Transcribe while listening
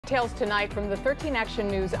Details tonight from the 13 Action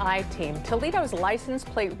News I-Team. Toledo's license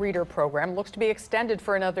plate reader program looks to be extended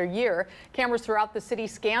for another year. Cameras throughout the city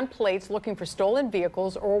scan plates looking for stolen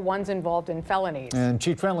vehicles or ones involved in felonies. And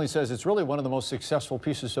Chief Friendly says it's really one of the most successful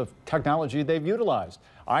pieces of technology they've utilized.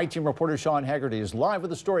 I-Team reporter Sean Haggerty is live with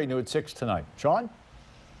the story new at 6 tonight. Sean?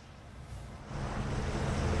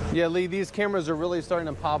 Yeah, Lee, these cameras are really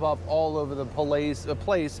starting to pop up all over the place.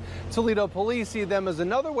 Toledo police see them as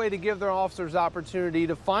another way to give their officers opportunity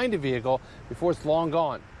to find a vehicle before it's long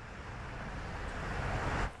gone.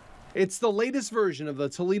 It's the latest version of the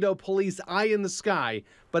Toledo Police Eye in the Sky,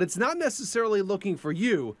 but it's not necessarily looking for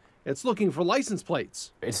you. It's looking for license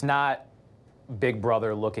plates. It's not Big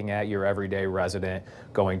Brother looking at your everyday resident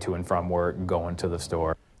going to and from work, going to the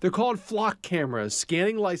store. They're called flock cameras,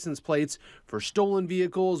 scanning license plates for stolen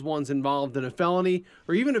vehicles, ones involved in a felony,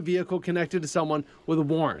 or even a vehicle connected to someone with a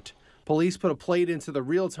warrant. Police put a plate into the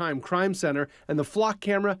real-time crime center, and the flock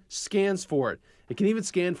camera scans for it. It can even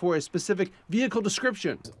scan for a specific vehicle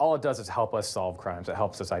description. All it does is help us solve crimes. It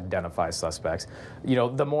helps us identify suspects. You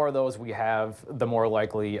know, the more of those we have, the more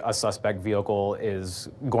likely a suspect vehicle is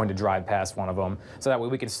going to drive past one of them. So that way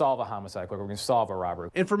we can solve a homicide quicker, we can solve a robbery.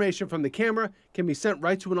 Information from the camera can be sent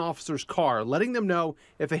right to an officer's car, letting them know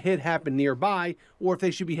if a hit happened nearby or if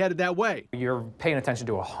they should be headed that way. You're paying attention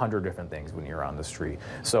to 100 different things when you're on the street.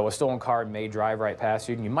 So a stolen car may drive right past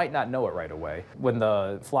you and you might not know it right away. When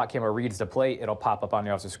the flock camera reads the plate, it'll pop up on the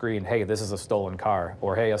officer's screen, hey, this is a stolen car,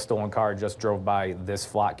 or hey, a stolen car just drove by this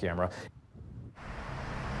flock camera.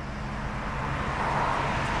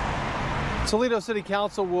 Toledo City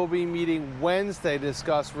Council will be meeting Wednesday to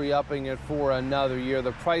discuss re-upping it for another year.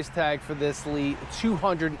 The price tag for this, Lee,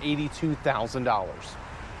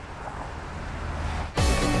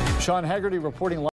 $282,000. Sean Haggerty reporting live.